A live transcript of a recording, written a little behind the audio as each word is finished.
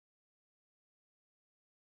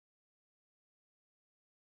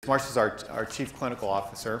Marcia's our Chief Clinical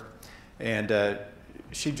Officer, and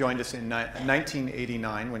she joined us in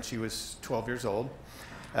 1989 when she was 12 years old.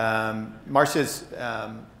 Marcia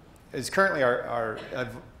is currently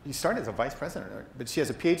you started as a vice president, but she has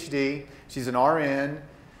a PhD, she's an RN,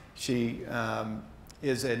 she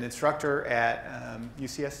is an instructor at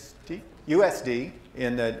USD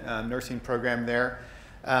in the nursing program there.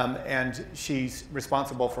 And she's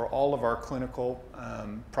responsible for all of our clinical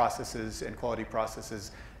processes and quality processes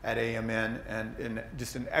at AMN, and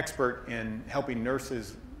just an expert in helping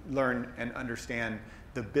nurses learn and understand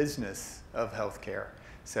the business of healthcare.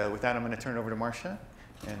 So with that, I'm going to turn it over to Marcia,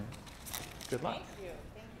 and good luck. Thank you.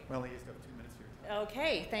 Thank you. We only used up 2 minutes here.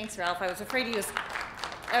 Okay, thanks, Ralph. I was afraid he was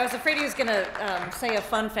going to say a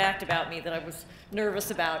fun fact about me that I was nervous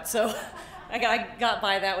about, so I got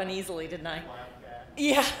by that one easily, didn't I?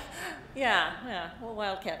 Yeah. Well,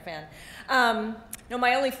 Wildcat fan. No,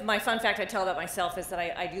 my fun fact I tell about myself is that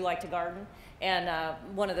I do like to garden, and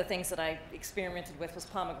one of the things that I experimented with was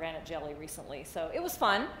pomegranate jelly recently. So it was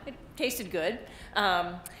fun. It tasted good.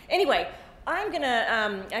 Anyway, I'm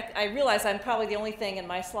gonna. I realize I'm probably the only thing in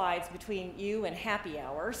my slides between you and happy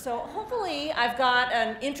hour. So hopefully I've got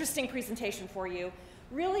an interesting presentation for you,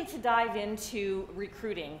 really to dive into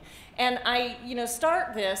recruiting. And I,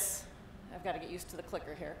 start this. I've got to get used to the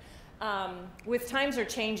clicker here. With times are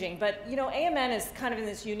changing, but AMN is kind of in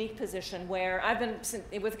this unique position where I've been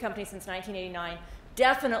with the company since 1989,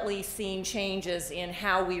 definitely seen changes in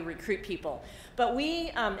how we recruit people. But we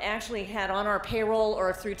actually had on our payroll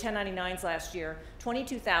or through 1099s last year,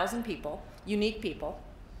 22,000 people, unique people.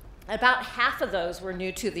 About half of those were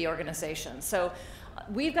new to the organization. So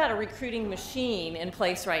we've got a recruiting machine in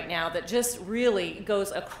place right now that just really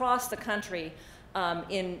goes across the country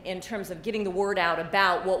in terms of getting the word out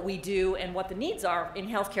about what we do and what the needs are in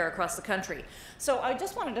healthcare across the country. So I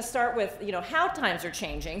just wanted to start with, how times are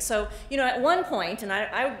changing. So, at one point, and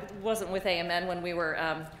I wasn't with AMN when we were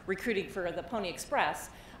recruiting for the Pony Express,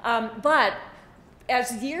 but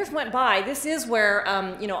as years went by, this is where,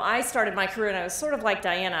 I started my career, and I was sort of like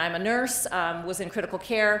Diana. I'm a nurse, was in critical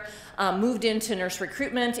care, moved into nurse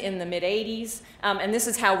recruitment in the mid-'80s, and this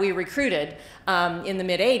is how we recruited in the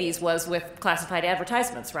mid-'80s, was with classified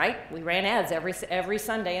advertisements, right? We ran ads every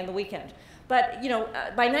Sunday and the weekend. But,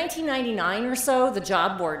 by 1999 or so, the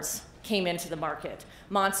job boards came into the market.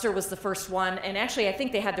 Monster was the first one, and actually I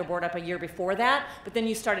think they had their board up a year before that, but then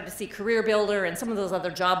you started to see Career Builder and some of those other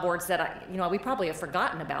job boards that we probably have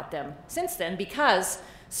forgotten about them since then, because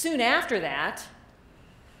soon after that,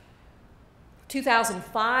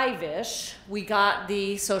 2005-ish, we got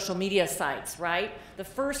the social media sites, right? The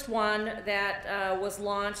first one that was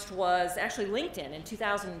launched was actually LinkedIn in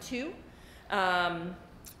 2002.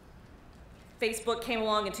 Facebook came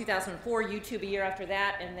along in 2004, YouTube a year after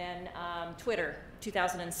that, and then Twitter,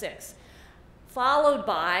 2006. Followed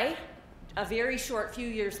by, a very short few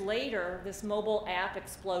years later, this mobile app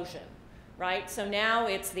explosion, right? So now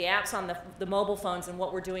it's the apps on the mobile phones and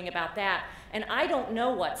what we're doing about that. And I don't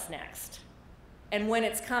know what's next and when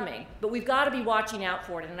it's coming, but we've got to be watching out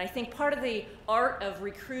for it. And I think part of the art of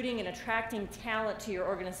recruiting and attracting talent to your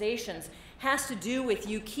organizations has to do with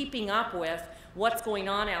you keeping up with what's going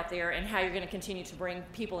on out there and how you're going to continue to bring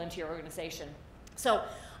people into your organization. So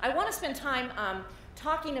I want to spend time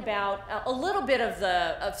talking about a little bit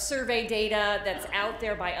of survey data that's out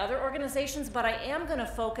there by other organizations, but I am going to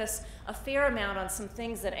focus a fair amount on some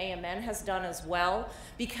things that AMN has done as well,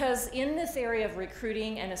 because in this area of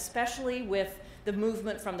recruiting, and especially with the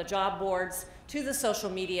movement from the job boards to the social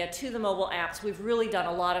media to the mobile apps, we've really done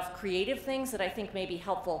a lot of creative things that I think may be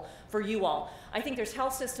helpful for you all. I think there's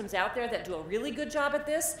health systems out there that do a really good job at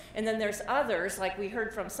this, and then there's others, like we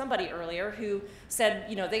heard from somebody earlier who said,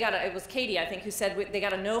 it was Katie, I think, who said they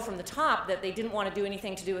got a no from the top that they didn't want to do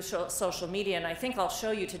anything to do with social media, and I think I'll show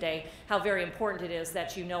you today how very important it is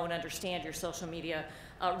that you know and understand your social media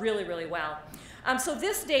really, really well. So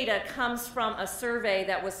this data comes from a survey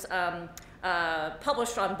that was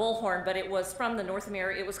published on Bullhorn, but it was from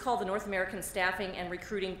it was called the North American Staffing and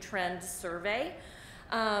Recruiting Trend Survey.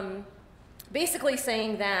 Basically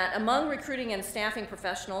saying that among recruiting and staffing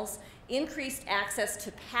professionals, increased access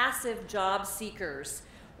to passive job seekers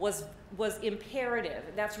was imperative.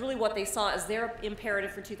 That's really what they saw as their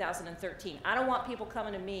imperative for 2013. I don't want people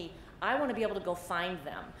coming to me. I want to be able to go find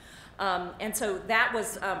them. And so that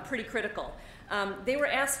was pretty critical. They were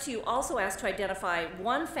also asked to identify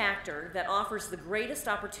one factor that offers the greatest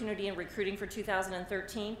opportunity in recruiting for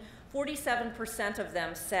 2013. 47% of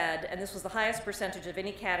them said, and this was the highest percentage of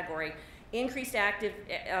any category, increased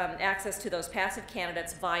access to those passive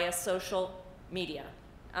candidates via social media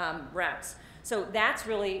routes. So that's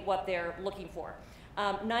really what they're looking for.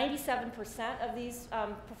 97% of these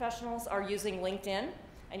professionals are using LinkedIn.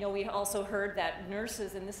 I know we also heard that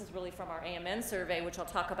nurses, and this is really from our AMN survey, which I'll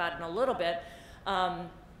talk about in a little bit,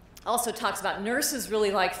 also talks about nurses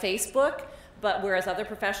really like Facebook, but whereas other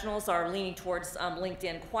professionals are leaning towards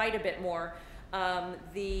LinkedIn quite a bit more.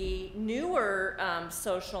 The newer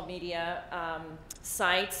social media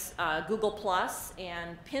sites, Google Plus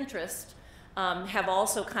and Pinterest, have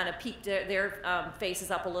also kind of peaked their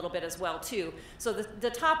faces up a little bit as well too. So the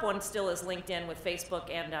top one still is LinkedIn, with Facebook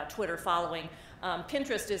and Twitter following.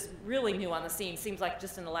 Pinterest is really new on the scene, seems like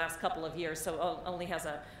just in the last couple of years, so only has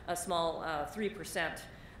a small 3%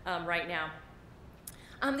 right now.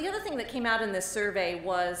 The other thing that came out in this survey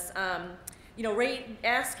was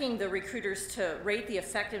asking the recruiters to rate the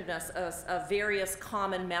effectiveness of various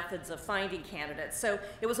common methods of finding candidates. So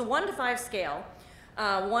it was a 1 to 5 scale.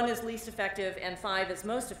 1 is least effective and 5 is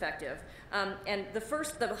most effective. And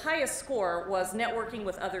the highest score was networking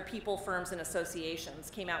with other people, firms, and associations.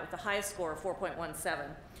 Came out with the highest score of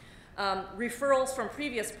 4.17. Referrals from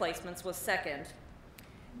previous placements was second.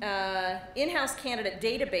 In-house candidate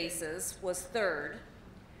databases was third.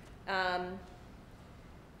 And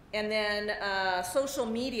then social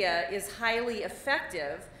media is highly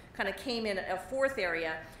effective, kind of came in a 4th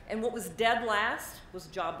area. And what was dead last was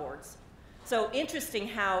job boards. So interesting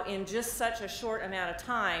how in just such a short amount of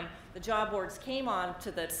time, the job boards came onto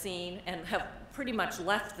the scene and have pretty much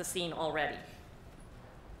left the scene already.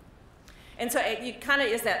 And so it kind of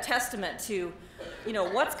is that testament to,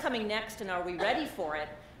 what's coming next and are we ready for it,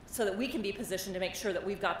 so that we can be positioned to make sure that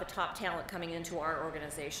we've got the top talent coming into our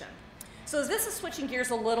organization. So this is switching gears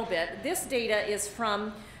a little bit. This data is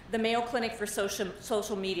from the Mayo Clinic for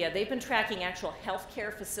Social Media. They've been tracking actual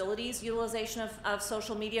healthcare facilities utilization of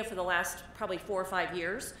social media for the last probably 4 or 5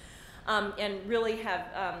 years, and really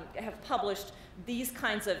have published these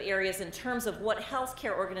kinds of areas in terms of what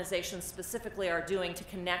healthcare organizations specifically are doing to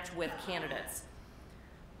connect with candidates.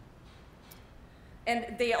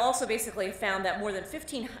 And they also basically found that more than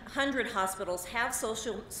 1,500 hospitals have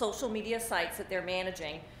social media sites that they're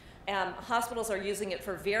managing. Hospitals are using it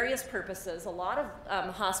for various purposes. A lot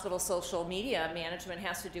of hospital social media management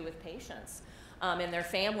has to do with patients and their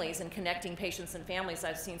families and connecting patients and families.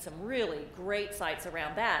 I've seen some really great sites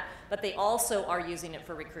around that, but they also are using it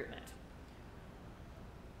for recruitment.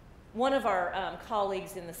 One of our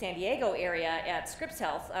colleagues in the San Diego area at Scripps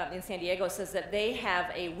Health in San Diego says that they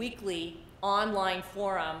have a weekly online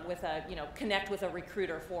forum with a, connect with a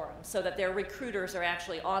recruiter forum, so that their recruiters are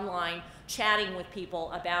actually online chatting with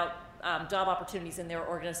people about job opportunities in their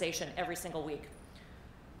organization every single week.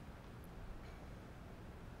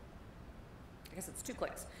 I guess it's 2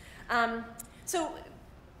 clicks. So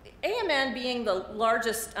AMN being the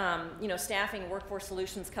largest staffing workforce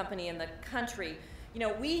solutions company in the country,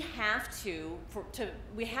 we have to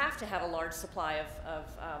have a large supply of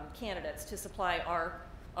candidates to supply our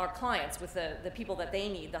clients with the people that they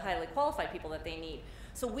need, the highly qualified people that they need.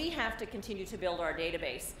 So we have to continue to build our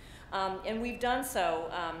database. And we've done so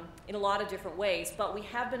in a lot of different ways, but we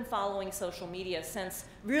have been following social media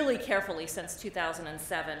really carefully since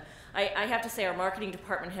 2007. I have to say our marketing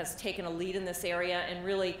department has taken a lead in this area and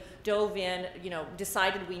really dove in,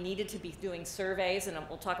 decided we needed to be doing surveys, and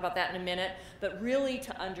we'll talk about that in a minute, but really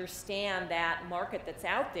to understand that market that's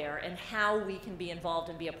out there and how we can be involved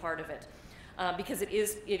and be a part of it. Because it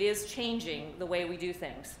is changing the way we do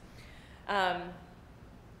things.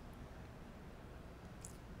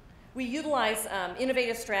 We utilize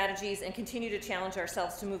innovative strategies and continue to challenge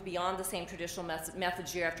ourselves to move beyond the same traditional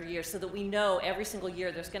methods year after year, so that we know every single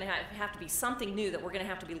year there's going to have to be something new that we're going to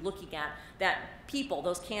have to be looking at, that people,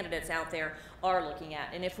 those candidates out there, are looking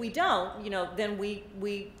at. And if we don't, then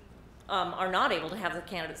we are not able to have the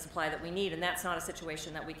candidate supply that we need, and that's not a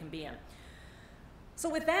situation that we can be in. So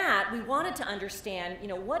with that, we wanted to understand,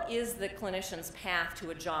 what is the clinician's path to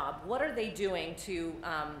a job? What are they doing to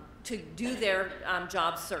do their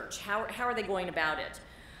job search? How are they going about it?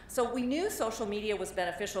 So we knew social media was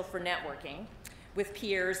beneficial for networking with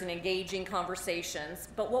peers and engaging conversations,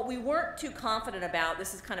 but what we weren't too confident about,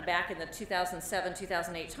 this is kind of back in the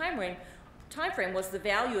 2007-2008 timeframe, was the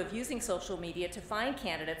value of using social media to find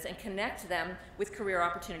candidates and connect them with career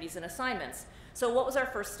opportunities and assignments. So what was our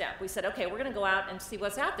first step? We said, okay, we're going to go out and see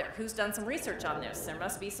what's out there. Who's done some research on this? There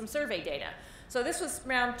must be some survey data. So this was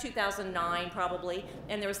around 2009 probably,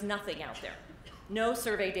 and there was nothing out there. No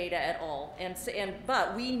survey data at all.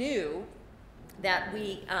 But we knew that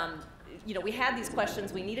we had these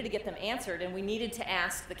questions, we needed to get them answered, and we needed to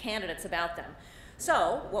ask the candidates about them.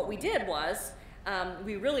 So what we did was,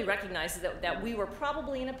 we really recognized that we were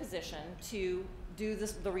probably in a position to do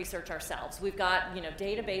the research ourselves. We've got, you know,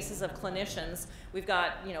 databases of clinicians. We've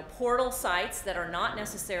got, you know, portal sites that are not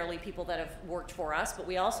necessarily people that have worked for us, but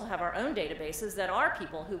we also have our own databases that are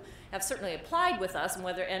people who have certainly applied with us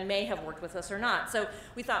and may have worked with us or not. So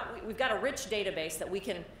we thought we've got a rich database that we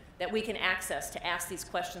can access to ask these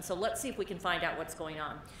questions. So let's see if we can find out what's going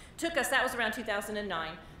on. Took us, that was around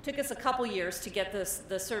 2009. Took us a couple years to get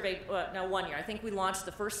the survey, no, 1 year. I think we launched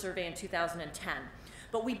the first survey in 2010.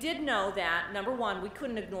 But we did know that, number one, we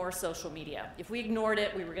couldn't ignore social media. If we ignored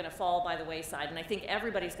it, we were going to fall by the wayside. And I think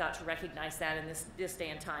everybody's got to recognize that in this day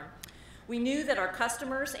and time. We knew that our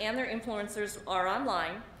customers and their influencers are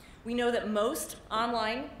online. We know that most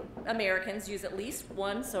online Americans use at least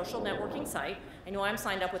one social networking site. I know I'm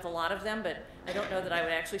signed up with a lot of them, but I don't know that I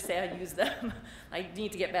would actually say I use them. I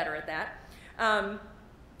need to get better at that.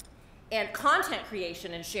 And content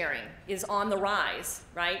creation and sharing is on the rise,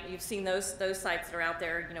 right? You've seen those sites that are out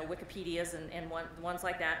there, you know, Wikipedias and ones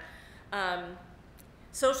like that.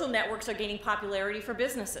 Social networks are gaining popularity for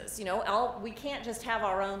businesses. You know, we can't just have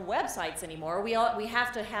our own websites anymore. We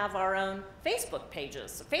have to have our own Facebook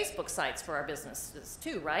pages, Facebook sites for our businesses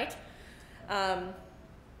too, right? And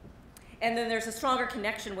then there's a stronger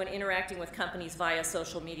connection when interacting with companies via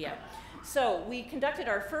social media. So we conducted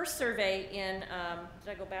our first survey in,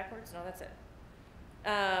 did I go backwards? No, that's it.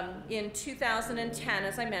 In 2010,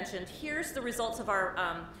 as I mentioned. Here's the results of our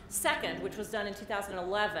second, which was done in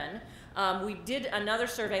 2011. We did another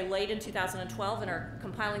survey late in 2012 and are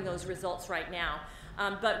compiling those results right now.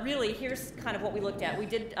 But really, here's kind of what we looked at. We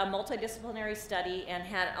did a multidisciplinary study and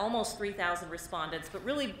had almost 3,000 respondents. But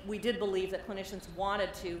really, we did believe that clinicians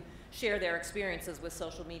wanted to share their experiences with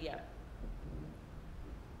social media.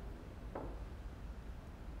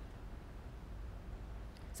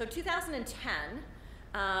 So 2010,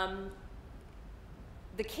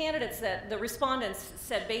 the candidates the respondents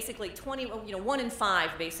said basically 1 in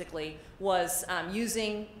 5 basically was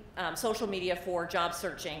using social media for job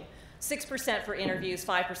searching, 6% for interviews,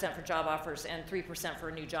 5% for job offers, and 3% for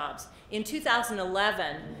new jobs. In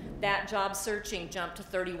 2011, that job searching jumped to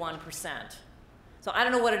 31%. So I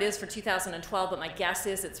don't know what it is for 2012, but my guess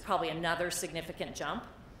is it's probably another significant jump.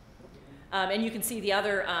 And you can see the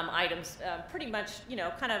other items pretty much, you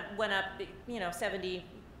know, kind of went up, you know, 70,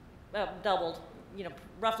 doubled, you know,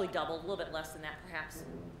 roughly doubled, a little bit less than that perhaps.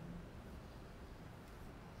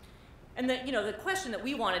 And the question that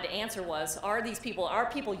we wanted to answer was, are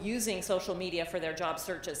people using social media for their job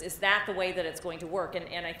searches? Is that the way that it's going to work?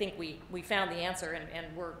 And I think we found the answer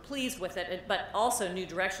and we're pleased with it, but also knew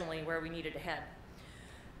directionally where we needed to head.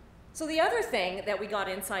 So the other thing that we got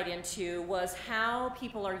insight into was how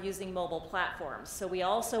people are using mobile platforms. So we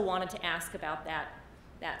also wanted to ask about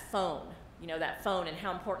that phone, you know, that phone and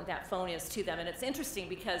how important that phone is to them. And it's interesting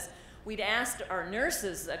because we'd asked our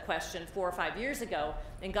nurses a question 4 or 5 years ago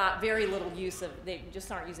and got very little use of, they just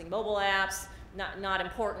aren't using mobile apps, not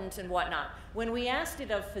important and whatnot. When we asked it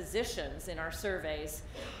of physicians in our surveys,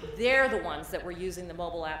 they're the ones that were using the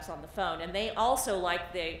mobile apps on the phone. And they also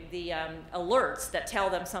like the alerts that tell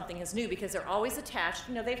them something is new because they're always attached.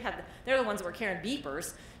 You know, they're the ones that were carrying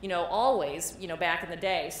beepers, you know, always, you know, back in the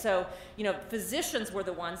day. So, you know, physicians were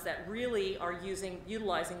the ones that really are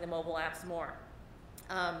utilizing the mobile apps more.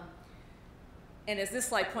 And as this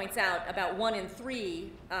slide points out, about 1 in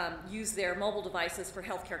 3 use their mobile devices for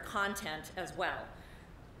healthcare content as well.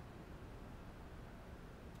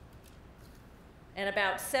 And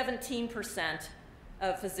about 17%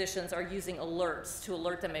 of physicians are using alerts to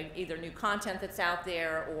alert them of either new content that's out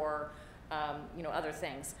there or you know, other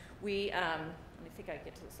things. I think I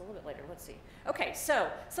get to this a little bit later. Let's see. Okay, so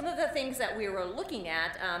some of the things that we were looking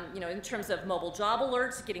at, you know, in terms of mobile job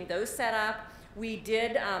alerts, getting those set up. We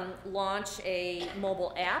did launch a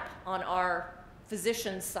mobile app on our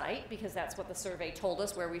physician site because that's what the survey told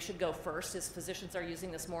us where we should go first, is physicians are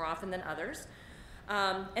using this more often than others.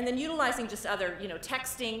 And then utilizing just other, you know,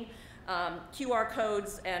 texting, QR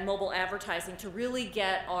codes, and mobile advertising to really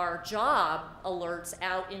get our job alerts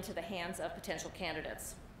out into the hands of potential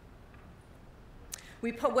candidates.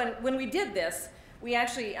 When we did this, we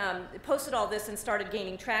actually posted all this and started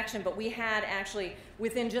gaining traction, but we had actually,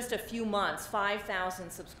 within just a few months,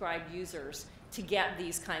 5,000 subscribed users to get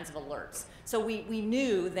these kinds of alerts. So we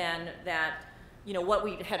knew then that, you know, what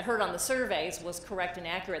we had heard on the surveys was correct and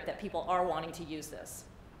accurate, that people are wanting to use this.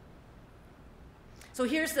 So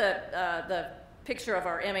here's the picture of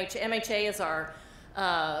our MHA. MHA is our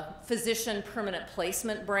physician permanent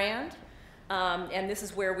placement brand, and this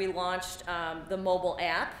is where we launched the mobile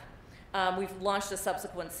app. We've launched a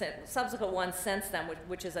subsequent one since then,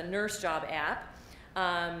 which is a nurse job app.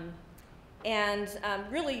 and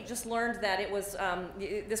really just learned that it was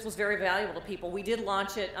this was very valuable to people. We did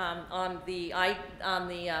launch it on the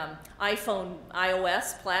iPhone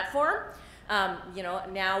iOS platform. You know,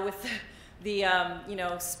 now with the you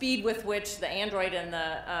know, speed with which the Android and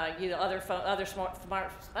the you know, other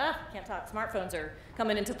smartphones are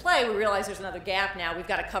coming into play, we realize there's another gap now. We've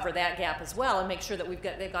got to cover that gap as well and make sure that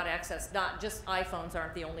they've got access. Not just iPhones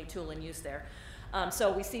aren't the only tool in use there.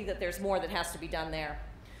 So we see that there's more that has to be done there.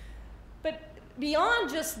 But beyond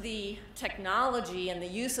just the technology and the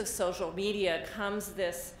use of social media comes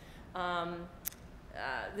this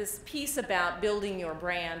this piece about building your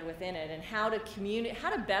brand within it, and how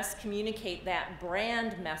to best communicate that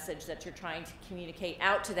brand message that you're trying to communicate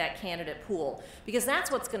out to that candidate pool, because that's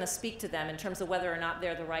what's going to speak to them in terms of whether or not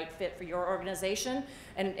they're the right fit for your organization,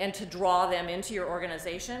 and to draw them into your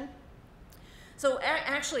organization. So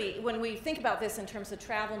actually, when we think about this in terms of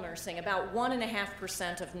travel nursing, about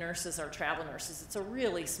 1.5% of nurses are travel nurses. It's a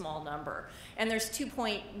really small number. And there's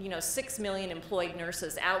 2.6 million employed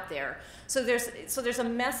nurses out there. So there's a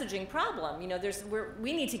messaging problem. You know,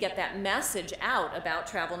 we need to get that message out about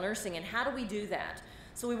travel nursing, and how do we do that?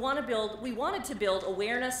 So we wanted to build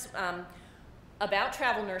awareness about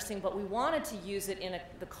travel nursing, but we wanted to use it in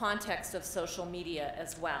the context of social media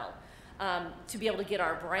as well. To be able to get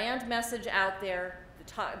our brand message out there,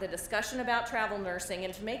 the discussion about travel nursing,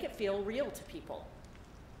 and to make it feel real to people.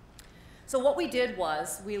 So what we did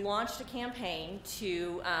was we launched a campaign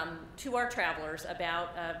to our travelers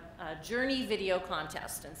about a journey video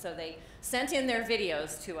contest. And so they sent in their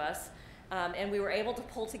videos to us, and we were able to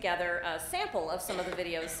pull together a sample of some of the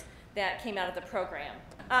videos that came out of the program.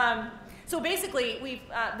 So basically,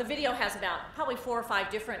 the video has about probably 4 or 5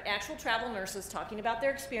 different actual travel nurses talking about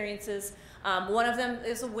their experiences. One of them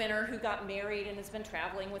is a winner who got married and has been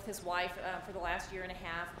traveling with his wife for the last 1.5 years.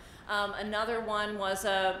 Another one was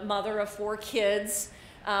a mother of 4 kids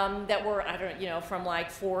that were, I don't know, you know, from like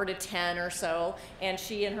 4 to 10 or so, and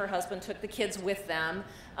she and her husband took the kids with them.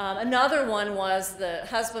 Another one was the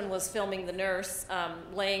husband was filming the nurse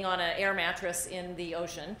laying on an air mattress in the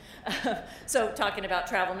ocean. So talking about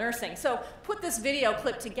travel nursing. So put this video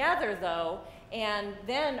clip together though, and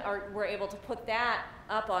then we're able to put that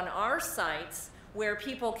up on our sites where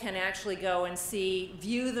people can actually go and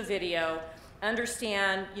view the video,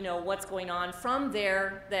 understand, you know, what's going on from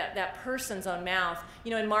that person's own mouth.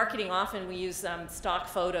 You know, in marketing often we use stock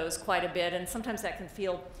photos quite a bit, and sometimes that can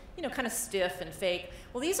feel, you know, kind of stiff and fake.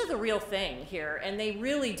 Well, these are the real thing here, and they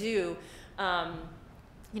really do,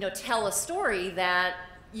 you know, tell a story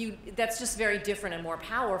that's just very different and more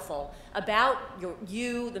powerful about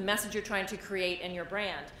the message you're trying to create, and your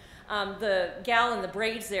brand. The gal in the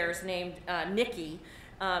braids there is named Nikki.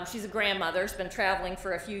 She's a grandmother, has been traveling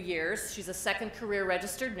for a few years. She's a second career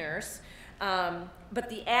registered nurse. But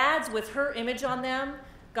the ads with her image on them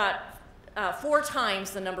got 4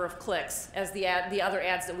 times the number of clicks as the other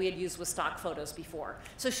ads that we had used with stock photos before.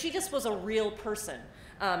 So she just was a real person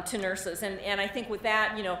to nurses. And I think with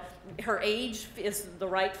that, you know, her age is the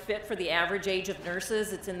right fit for the average age of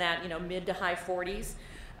nurses. It's in that, you know, mid to high 40s.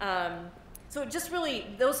 So it just really,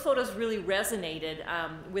 those photos really resonated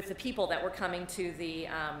with the people that were coming to the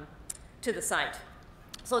site.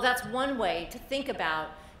 So that's one way to think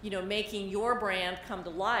about, you know, making your brand come to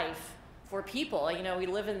life for people. You know, we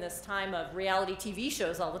live in this time of reality TV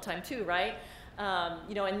shows all the time too, right?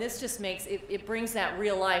 You know, and this just makes, it brings that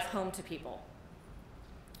real life home to people.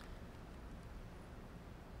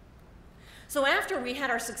 So after we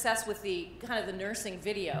had our success with the kind of the nursing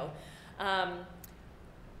video,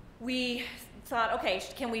 we thought, okay,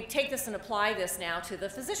 can we take this and apply this now to the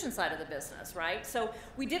physician side of the business, right? So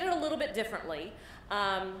we did it a little bit differently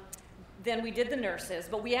than we did the nurses,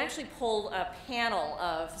 but we actually pulled a panel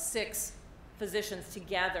of 6 physicians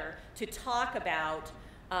together to talk about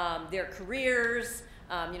their careers,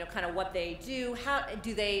 you know, kind of what they do, how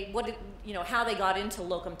they got into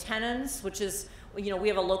locum tenens, which is, you know, we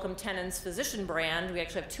have a locum tenens physician brand. We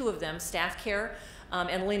actually have 2 of them, Staff Care,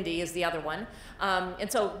 and Lindy is the other one.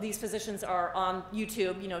 And so these physicians are on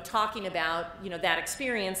YouTube, you know, talking about, you know, that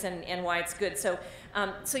experience and why it's good. So,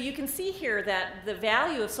 so you can see here that the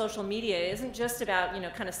value of social media isn't just about, you know,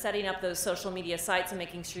 kind of setting up those social media sites and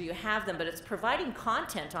making sure you have them, but it's providing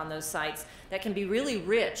content on those sites that can be really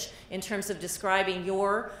rich in terms of describing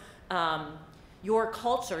your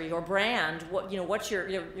culture, your brand, what's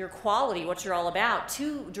your quality, what you're all about,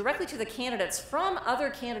 directly to the candidates from other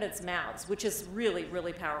candidates' mouths, which is really,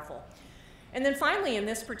 really powerful. And then finally, in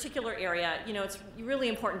this particular area, you know, it's really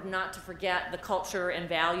important not to forget the culture and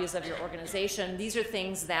values of your organization. These are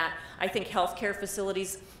things that I think healthcare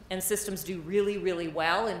facilities and systems do really, really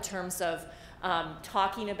well in terms of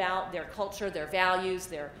talking about their culture, their values,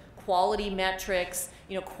 their quality metrics.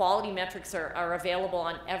 Quality metrics are available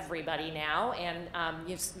on everybody now, and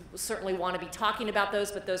you certainly want to be talking about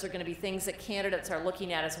those, but those are going to be things that candidates are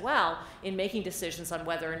looking at as well in making decisions on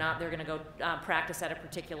whether or not they're going to go practice at a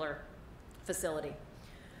particular facility.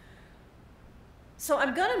 So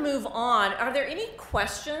I'm going to move on. Are there any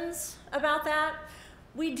questions about that?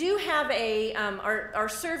 We do have our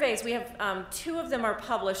surveys, we have 2 of them are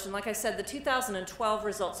published, and like I said, the 2012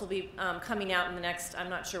 results will be coming out in the next, I'm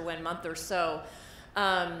not sure when, month or so.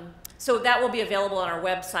 So that will be available on our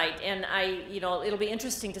website, and it'll be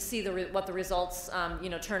interesting to see what the results,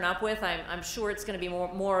 turn up with. I'm sure it's going to be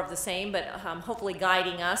more of the same, but hopefully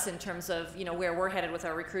guiding us in terms of, where we're headed with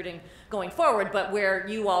our recruiting going forward, but where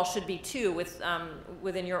you all should be too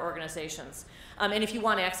within your organizations. And if you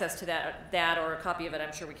want access to that or a copy of it,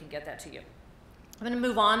 I'm sure we can get that to you. I'm going to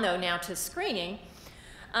move on though now to screening.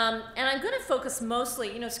 And I'm going to focus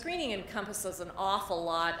mostly, screening encompasses an awful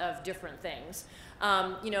lot of different things.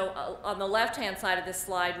 On the left-hand side of this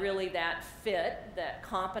slide, really that fit, that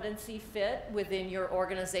competency fit within your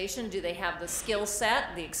organization. Do they have the skill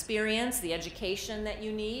set, the experience, the education that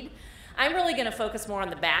you need? I'm really going to focus more on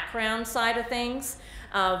the background side of things,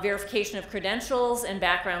 verification of credentials and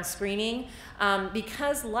background screening,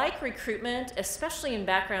 because like recruitment, especially in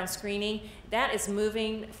background screening, that is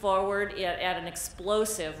moving forward at an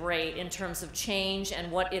explosive rate in terms of change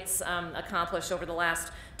and what it's accomplished over the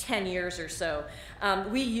last 10 years or so.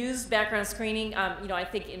 We use background screening, I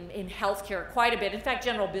think in healthcare quite a bit. In fact,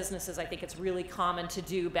 general businesses, I think it's really common to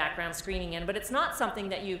do background screening in, but it's not something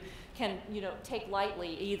that you can, take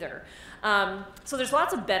lightly either. So there's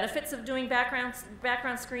lots of benefits of doing background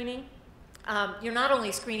screening. You're not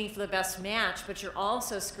only screening for the best match, but you're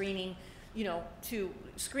also screening, to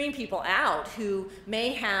screen people out who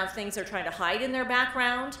may have things they're trying to hide in their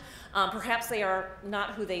background. Perhaps they are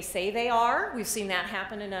not who they say they are. We've seen that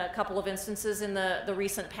happen in a couple of instances in the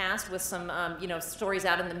recent past with some, stories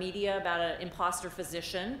out in the media about an imposter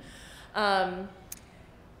physician.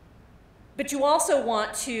 But you also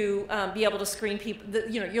want to be able to screen people,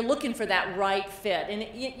 you're looking for that right fit. And,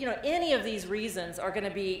 any of these reasons are going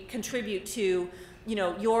to contribute to,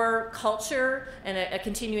 your culture and a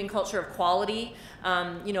continuing culture of quality,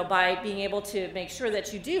 by being able to make sure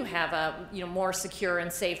that you do have a, more secure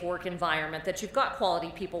and safe work environment, that you've got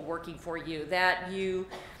quality people working for you, that you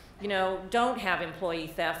don't have employee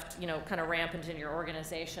theft, kind of rampant in your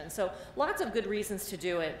organization. So lots of good reasons to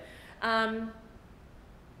do it.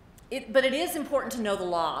 But it is important to know the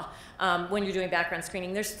law when you're doing background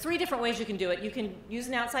screening. There's 3 different ways you can do it. You can use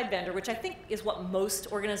an outside vendor, which I think is what most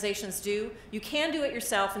organizations do. You can do it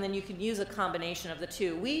yourself, and then you can use a combination of the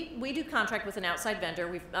 2. We do contract with an outside vendor.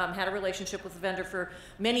 We've had a relationship with the vendor for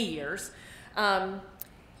many years.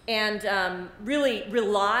 And really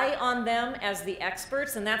rely on them as the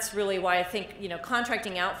experts, and that's really why I think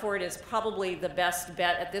contracting out for it is probably the best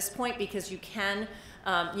bet at this point, because you can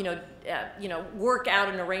work out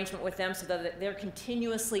an arrangement with them so that they're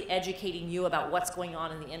continuously educating you about what's going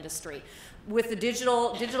on in the industry. With the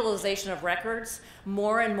digitalization of records,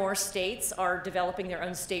 more and more states are developing their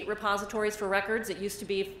own state repositories for records. It used to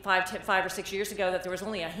be 5 or 6 years ago that there was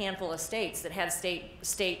only a handful of states that had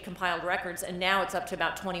state compiled records, and now it's up to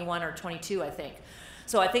about 21 or 22, I think.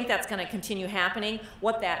 So I think that's going to continue happening.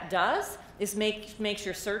 What that does is makes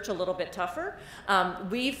your search a little bit tougher.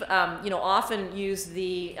 We've often used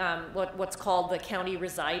the what's called the county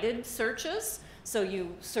resided searches. So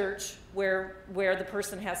you search where the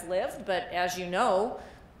person has lived, but as you know,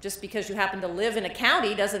 just because you happen to live in a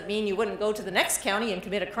county doesn't mean you wouldn't go to the next county and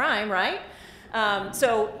commit a crime, right?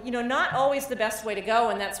 So not always the best way to go,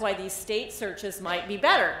 and that's why these state searches might be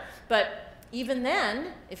better. But even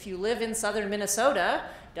then, if you live in southern Minnesota,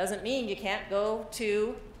 doesn't mean you can't go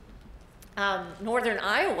to northern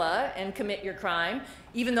Iowa and commit your crime.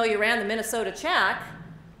 Even though you ran the Minnesota check,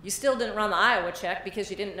 you still didn't run the Iowa check because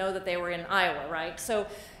you didn't know that they were in Iowa, right? So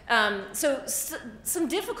some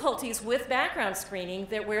difficulties with background screening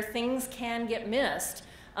where things can get missed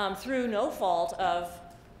through no fault of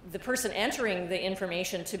the person entering the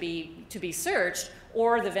information to be searched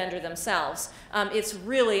or the vendor themselves. It's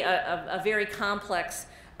really a very complex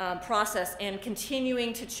process and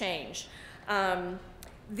continuing to change.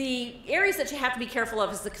 The areas that you have to be careful of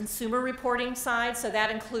is the consumer reporting side. So that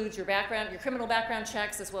includes your criminal background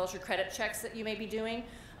checks, as well as your credit checks that you may be doing.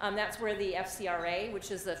 That's where the FCRA, which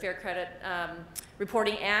is the Fair Credit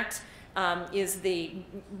Reporting Act, is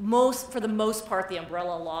for the most part, the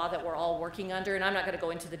umbrella law that we're all working under. And I'm not going to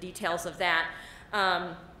go into the details of that.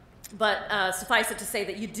 suffice it to say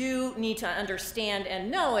that you do need to understand and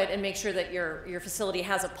know it and make sure that your facility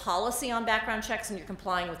has a policy on background checks and you're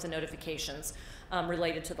complying with the notifications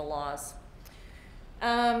related to the laws.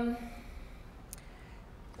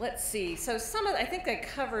 Let's see. So I think I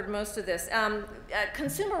covered most of this.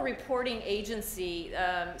 Consumer Reporting Agency,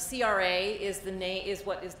 CRA, is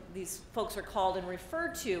what these folks are called and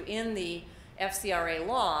referred to in the FCRA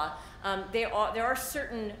law. There are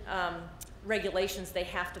certain regulations they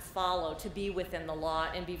have to follow to be within the law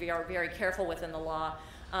and be very, very careful within the law.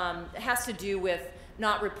 It has to do with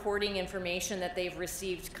not reporting information that they've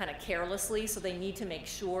received kind of carelessly, so they need to make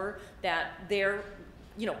sure that they're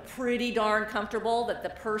pretty darn comfortable that the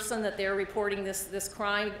person that they're reporting this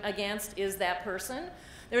crime against is that person.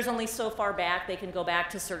 There's only so far back they can go back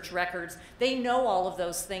to search records. They know all of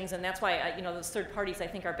those things, and that's why those third parties I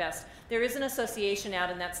think are best. There is an association out,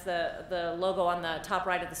 and that's the logo on the top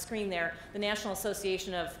right of the screen there. The National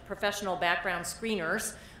Association of Professional Background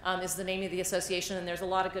Screeners is the name of the association, and there's a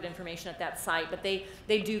lot of good information at that site. But they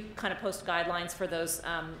do kind of post guidelines for those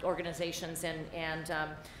organizations and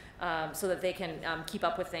so that they can keep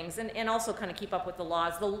up with things and also kind of keep up with the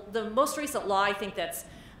laws. The most recent law I think that's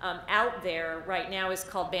out there right now is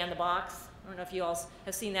called Ban the Box. I don't know if you all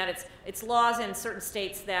have seen that. It's laws in certain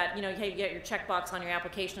states that, you get your checkbox on your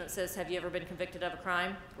application that says, have you ever been convicted of a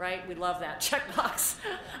crime, right? We love that checkbox.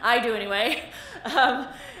 I do anyway.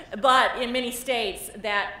 But in many states,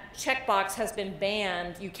 that checkbox has been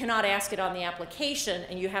banned. You cannot ask it on the application,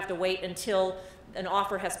 and you have to wait until an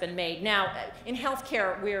offer has been made. Now, in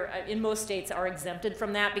healthcare, in most states are exempted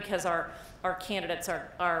from that because our candidates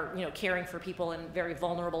are caring for people in very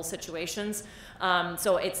vulnerable situations.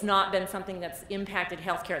 So it's not been something that's impacted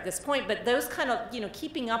healthcare at this point, but those kind of,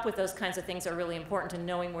 keeping up with those kinds of things are really important and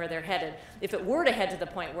knowing where they're headed. If it were to head to the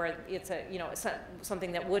point where it's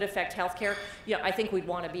something that would affect healthcare, I think we'd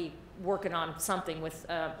want to be working on something with,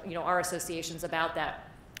 our associations about that.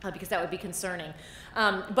 Because that would be concerning.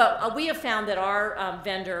 But we have found that our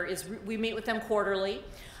vendor we meet with them quarterly,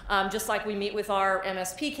 just like we meet with our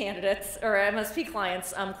MSP candidates or MSP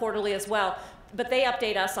clients quarterly as well. But they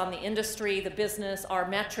update us on the industry, the business, our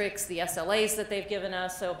metrics, the SLAs that they've given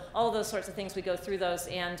us. So all of those sorts of things, we go through those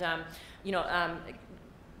and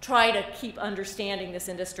try to keep understanding this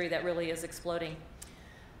industry that really is exploding.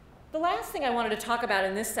 The last thing I wanted to talk about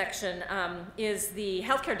in this section is the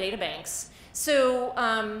healthcare data banks. So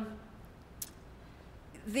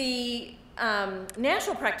the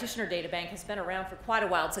National Practitioner Data Bank has been around for quite a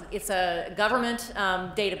while. It's a government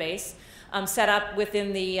database set up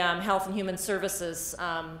within the Health and Human Services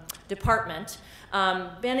Department.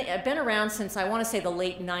 Been around since, I want to say, the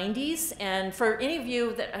late 90s. And for any of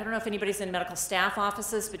you that, I don't know if anybody's in medical staff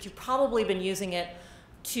offices, but you've probably been using it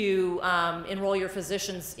to enroll your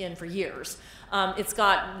physicians in for years. It's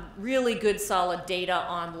got really good solid data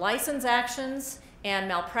on license actions and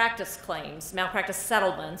malpractice claims, malpractice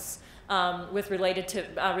settlements related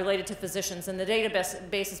to physicians. And the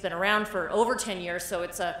database has been around for over 10 years, so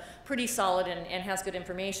it's pretty solid and has good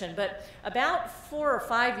information. But about 4 or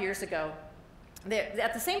 5 years ago,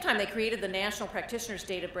 at the same time they created the National Practitioners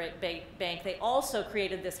Data Bank, they also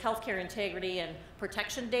created this Healthcare Integrity and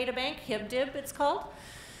Protection Data Bank, HIBDIB it's called.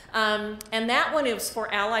 And that one is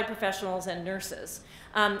for allied professionals and nurses.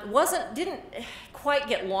 Didn't quite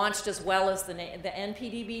get launched as well as the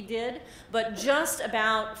NPDB did, but just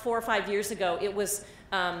about 4 or 5 years ago it was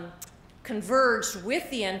converged with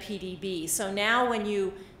the NPDB. So now when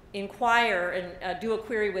you inquire and do a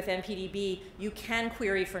query with NPDB, you can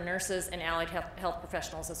query for nurses and allied health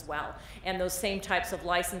professionals as well. And those same types of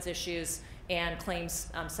license issues and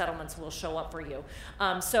claims settlements will show up for you.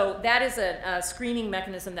 So that is a screening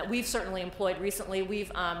mechanism that we've certainly employed recently.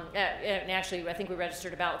 We've, and actually I think we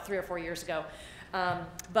registered about 3 or 4 years ago.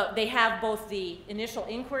 But they have both the initial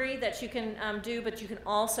inquiry that you can do, but you can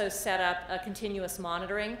also set up a continuous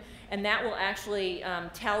monitoring, and that will actually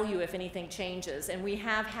tell you if anything changes. And we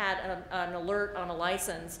have had an alert on a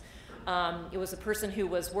license. It was a person who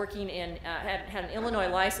was working in, had an Illinois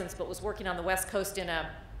license, but was working on the West Coast in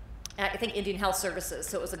I think Indian Health Services,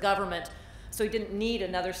 so it was a government, so he didn't need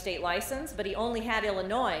another state license, but he only had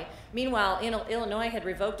Illinois. Meanwhile, Illinois had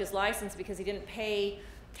revoked his license because he didn't pay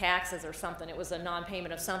taxes or something. It was a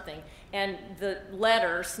non-payment of something. And the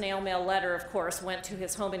letter, snail mail letter, of course, went to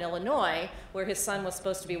his home in Illinois, where his son was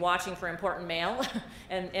supposed to be watching for important mail,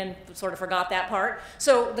 and sort of forgot that part.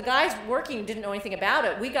 So the guys working didn't know anything about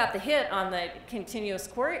it. We got the hit on the continuous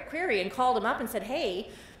query and called him up and said, hey,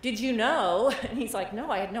 did you know? And he's like, no,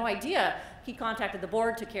 I had no idea. he contacted the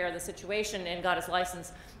board, took care of the situation, and got his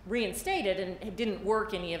license reinstated, and it didn't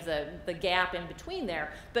work any of the gap in between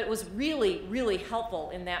there, but it was really, really helpful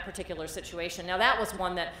in that particular situation. Now that was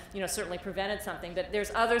one that, you know, certainly prevented something, but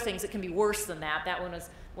there's other things that can be worse than that. That one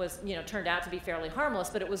was you know, turned out to be fairly harmless,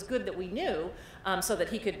 but it was good that we knew so that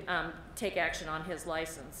he could take action on his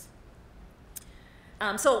license.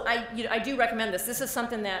 So I do recommend this. This is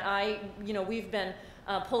something that we've been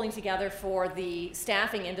pulling together for the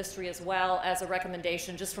staffing industry as well as a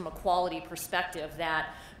recommendation just from a quality perspective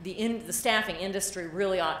that the staffing industry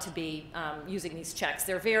really ought to be using these checks.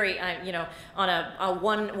 They're very, on a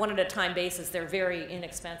one at a time basis, they're very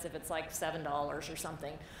inexpensive. It's like $7 or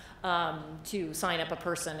something to sign up a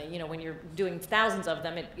person. You know, when you're doing thousands of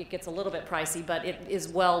them, it gets a little bit pricey, but it is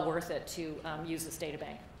well worth it to use this data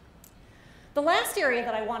bank. The last area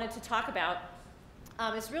that I wanted to talk about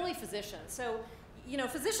is really physicians. So, you know,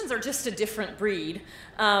 physicians are just a different breed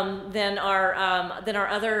than our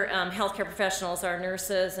other healthcare professionals, our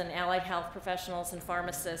nurses and allied health professionals and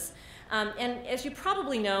pharmacists. And as you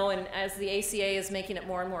probably know, and as the ACA is making it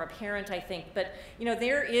more and more apparent, I think, but you know,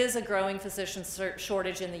 there is a growing physician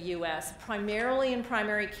shortage in the U.S., primarily in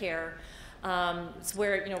primary care. It's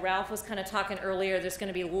where, you know, Ralph was kind of talking earlier, there's going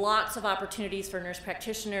to be lots of opportunities for nurse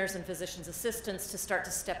practitioners and physician's assistants to start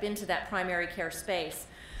to step into that primary care space.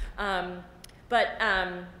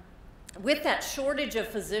 With that shortage of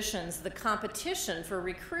physicians, the competition for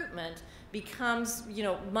recruitment becomes, you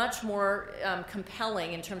know, much more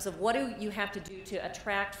compelling in terms of what do you have to do to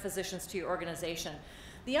attract physicians to your organization.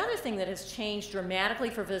 The other thing that has changed dramatically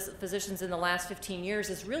for physicians in the last 15 years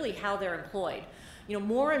is really how they're employed. You know,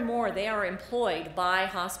 more and more they are employed by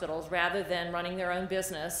hospitals rather than running their own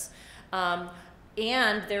business.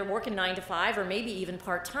 And they're working 9 to 5 or maybe even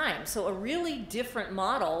part-time. So a really different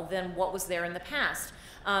model than what was there in the past.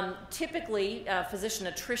 Typically, physician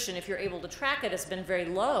attrition, if you're able to track it, has been very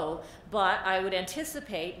low, but I would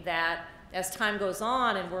anticipate that as time goes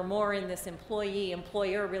on and we're more in this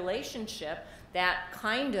employee-employer relationship, that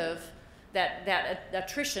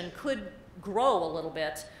attrition could grow a little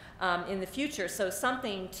bit in the future. So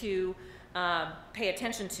something to pay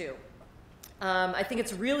attention to. I think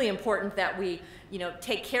it's really important that we, you know,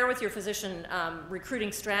 take care with your physician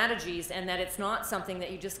recruiting strategies, and that it's not something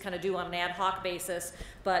that you just kind of do on an ad hoc basis,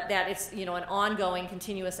 but that it's, you know, an ongoing,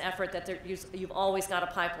 continuous effort that you've always got a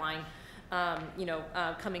pipeline,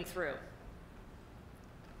 coming through.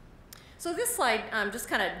 So this slide just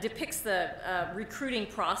kind of depicts the recruiting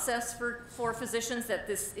process for physicians, that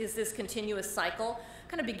this is this continuous cycle.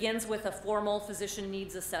 Kind of begins with a formal physician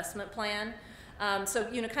needs assessment plan. So,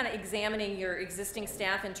 you know, kind of examining your existing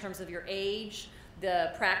staff in terms of your age,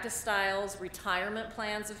 the practice styles, retirement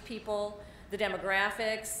plans of people, the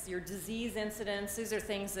demographics, your disease incidence. These are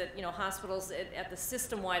things that, you know, hospitals at the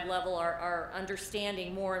system-wide level are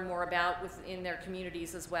understanding more and more about within their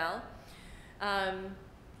communities as well.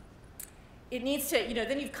 It needs to, you know,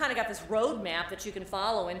 then you've kind of got this roadmap that you can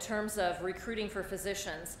follow in terms of recruiting for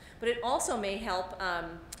physicians, but it also may help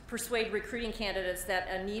persuade recruiting candidates that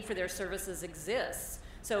a need for their services exists.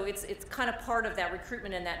 So it's kind of part of that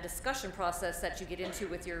recruitment and that discussion process that you get into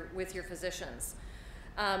with your physicians.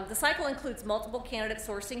 The cycle includes multiple candidate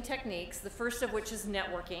sourcing techniques, the first of which is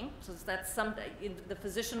networking. So that's in the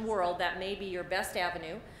physician world, that may be your best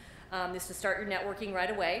avenue, is to start your networking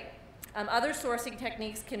right away. Other sourcing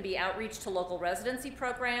techniques can be outreach to local residency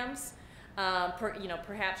programs.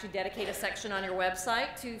 Perhaps you dedicate a section on your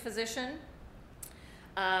website to physician.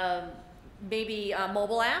 Maybe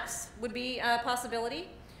mobile apps would be a possibility.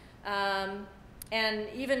 And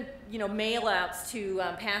even, you know, mail outs to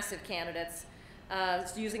passive candidates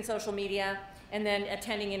using social media, and then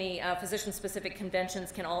attending any physician-specific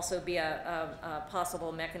conventions can also be a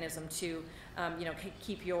possible mechanism to,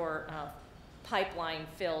 keep your pipeline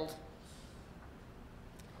filled.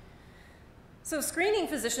 So screening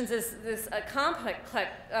physicians is a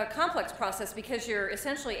complex process, because you're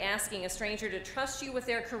essentially asking a stranger to trust you with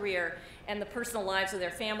their career and the personal lives of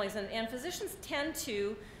their families, and physicians tend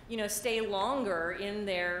to, you know, stay longer in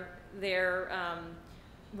their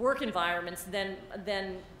work environments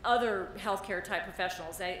than other healthcare type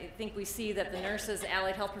professionals. I think we see that the nurses,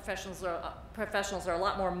 allied health professionals are a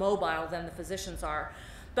lot more mobile than the physicians are.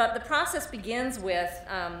 But the process begins with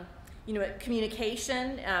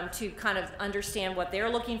communication to kind of understand what they're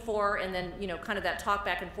looking for, and then, you know, kind of that talk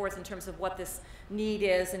back and forth in terms of what this need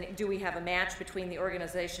is, and do we have a match between the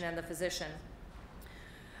organization and the physician.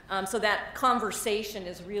 So that conversation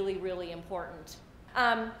is really, really important.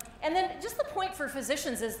 And then just the point for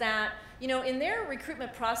physicians is that, in their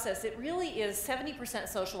recruitment process, it really is 70%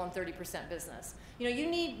 social and 30% business. You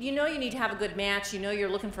need to have a good match. You're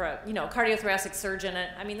looking for a cardiothoracic surgeon.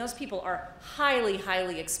 And, I mean, those people are highly,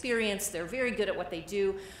 highly experienced. They're very good at what they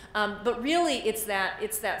do. But really, it's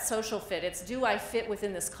that social fit. It's, do I fit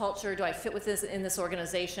within this culture? Do I fit in this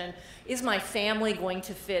organization? Is my family going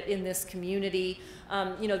to fit in this community?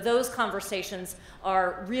 Those conversations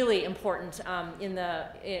are really important in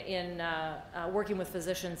working with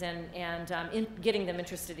physicians and in getting them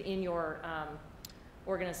interested in your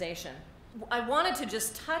organization. I wanted to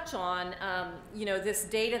just touch on this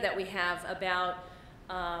data that we have about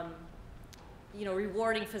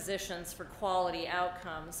rewarding physicians for quality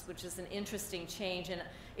outcomes, which is an interesting change. And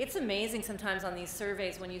it's amazing sometimes on these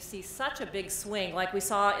surveys when you see such a big swing, like we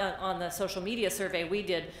saw on the social media survey we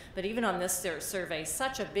did, but even on this survey,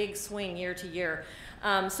 such a big swing year to year.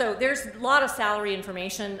 So there's a lot of salary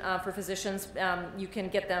information for physicians. You can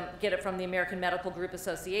get it from the American Medical Group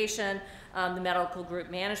Association, the Medical Group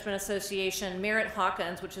Management Association. Merritt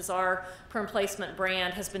Hawkins, which is our perm placement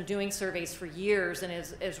brand, has been doing surveys for years and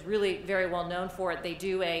is really very well known for it. They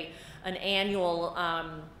do an annual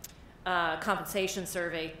compensation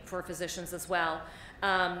survey for physicians as well.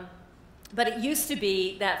 But it used to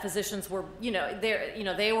be that physicians were,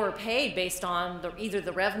 they were paid based on either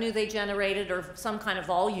the revenue they generated or some kind of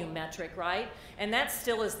volume metric, right? And that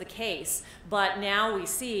still is the case. But now we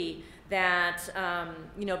see that,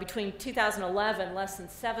 between 2011, less than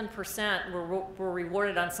 7% were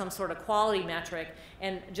rewarded on some sort of quality metric,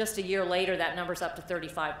 and just a year later, that number's up to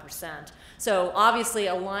 35%. So obviously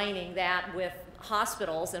aligning that with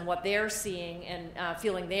hospitals and what they're seeing and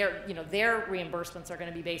feeling their reimbursements are going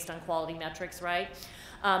to be based on quality metrics, right?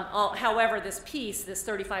 However, this piece, this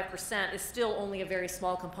 35%, is still only a very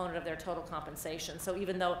small component of their total compensation. So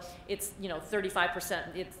even though it's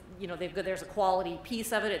 35%, it's there's a quality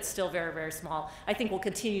piece of it, it's still very, very small. I think we'll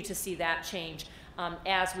continue to see that change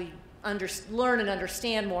as we learn and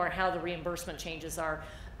understand more how the reimbursement changes are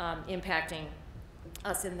impacting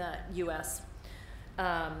us in the U.S.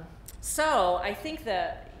 So I think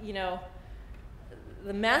that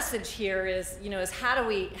the message here is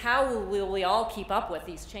how will we all keep up with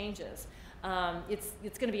these changes?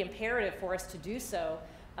 It's going to be imperative for us to do so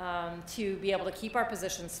to be able to keep our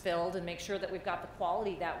positions filled and make sure that we've got the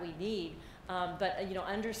quality that we need. But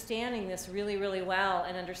understanding this really, really well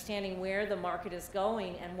and understanding where the market is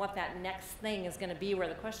going and what that next thing is going to be, where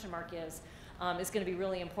the question mark is going to be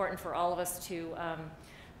really important for all of us to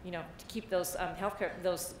keep those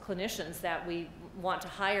those clinicians that we want to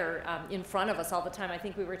hire in front of us all the time. I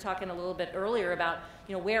think we were talking a little bit earlier about,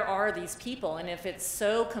 where are these people? And if it's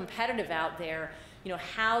so competitive out there,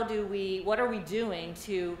 what are we doing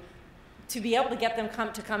to be able to get them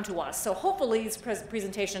to come to us? So hopefully this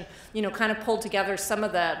presentation, kind of pulled together some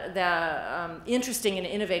of the interesting and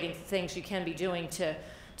innovative things you can be doing to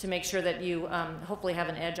make sure that you hopefully have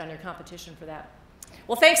an edge on your competition for that.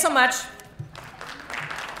 Well, thanks so much.